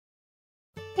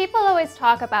People always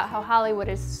talk about how Hollywood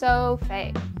is so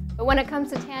fake, but when it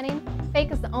comes to tanning,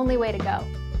 fake is the only way to go.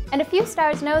 And a few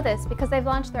stars know this because they've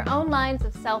launched their own lines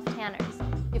of self-tanners.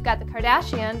 You've got the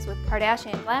Kardashians with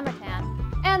Kardashian Glamour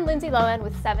Tan and Lindsay Lohan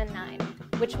with Sevin, Nyne.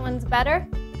 Which one's better?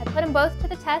 I put them both to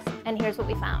the test, and here's what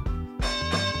we found.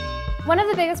 One of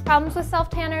the biggest problems with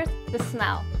self-tanners, the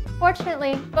smell.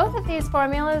 Fortunately, both of these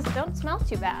formulas don't smell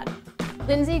too bad.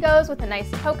 Lindsay goes with a nice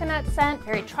coconut scent,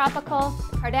 very tropical.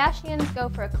 The Kardashians go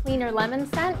for a cleaner lemon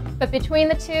scent. But between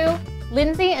the two,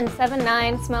 Lindsay and Sevin,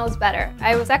 Nyne smells better.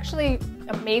 I was actually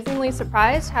amazingly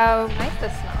surprised how nice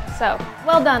this smells. So,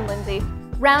 well done, Lindsay.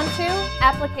 Round 2,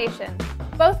 application.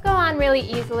 Both go on really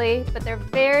easily, but they're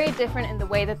very different in the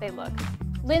way that they look.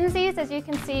 Lindsay's, as you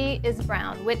can see, is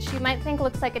brown, which you might think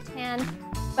looks like a tan,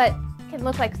 but can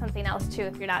look like something else too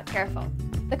if you're not careful.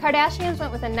 The Kardashians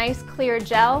went with a nice clear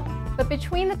gel, but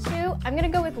between the two, I'm gonna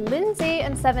go with Lindsay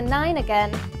and Sevin, Nyne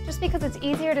again, just because it's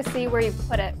easier to see where you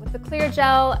put it. With the clear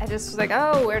gel, I just was like,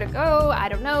 oh, where to go? I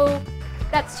don't know.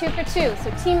 That's 2 for 2,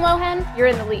 so Team Lohan, you're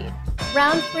in the lead.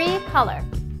 Round 3, color.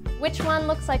 Which one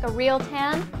looks like a real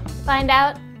tan? To find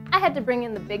out, I had to bring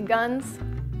in the big guns.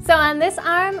 So on this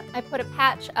arm, I put a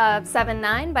patch of Sevin,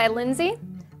 Nyne by Lindsay,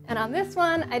 and on this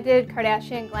one, I did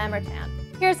Kardashian Glamour Tan.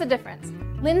 Here's the difference.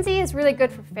 Lindsay is really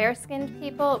good for fair-skinned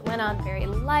people. It went on very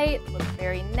light, looked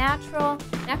very natural,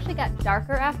 and actually got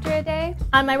darker after a day.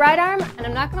 On my right arm, and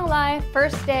I'm not gonna lie,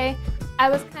 first day, I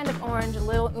was kind of orange, a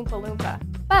little Oompa Loompa.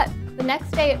 But the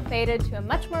next day it faded to a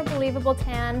much more believable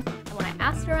tan, and when I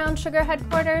asked around Sugar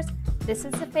headquarters, this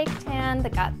is the fake tan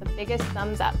that got the biggest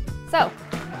thumbs up. So,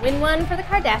 win one for the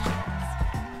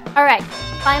Kardashians. All right,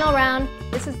 final round.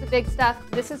 This is the big stuff.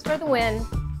 This is for the win.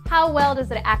 How well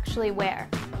does it actually wear?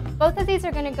 Both of these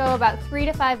are going to go about 3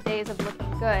 to 5 days of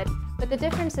looking good, but the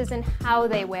difference is in how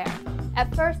they wear.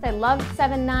 At first, I loved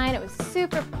Sevin, Nyne. It was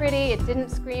super pretty. It didn't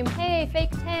scream, hey,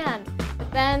 fake tan. But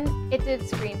then it did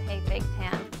scream, hey, fake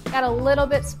tan. Got a little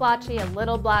bit splotchy, a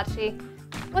little blotchy.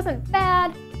 Wasn't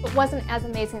bad, but wasn't as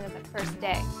amazing as the first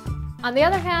day. On the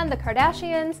other hand, the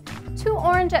Kardashians, too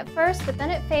orange at first, but then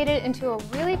it faded into a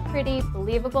really pretty,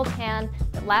 believable tan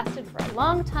that lasted for a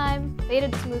long time,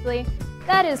 faded smoothly.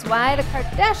 That is why the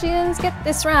Kardashians get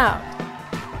this round.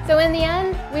 So in the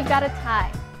end, we've got a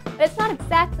tie. But it's not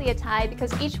exactly a tie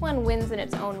because each one wins in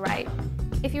its own right.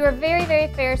 If you are very, very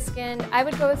fair-skinned, I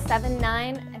would go with Sevin,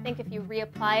 Nyne. I think if you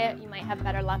reapply it, you might have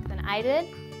better luck than I did.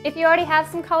 If you already have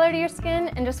some color to your skin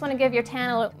and just want to give your tan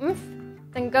a little oomph,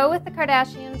 then go with the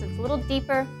Kardashians. It's a little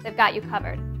deeper. They've got you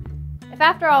covered. If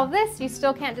after all this you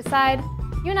still can't decide,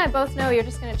 you and I both know you're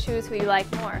just going to choose who you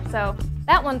like more. So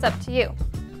that one's up to you.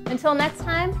 Until next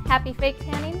time, happy fake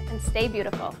tanning and stay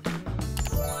beautiful.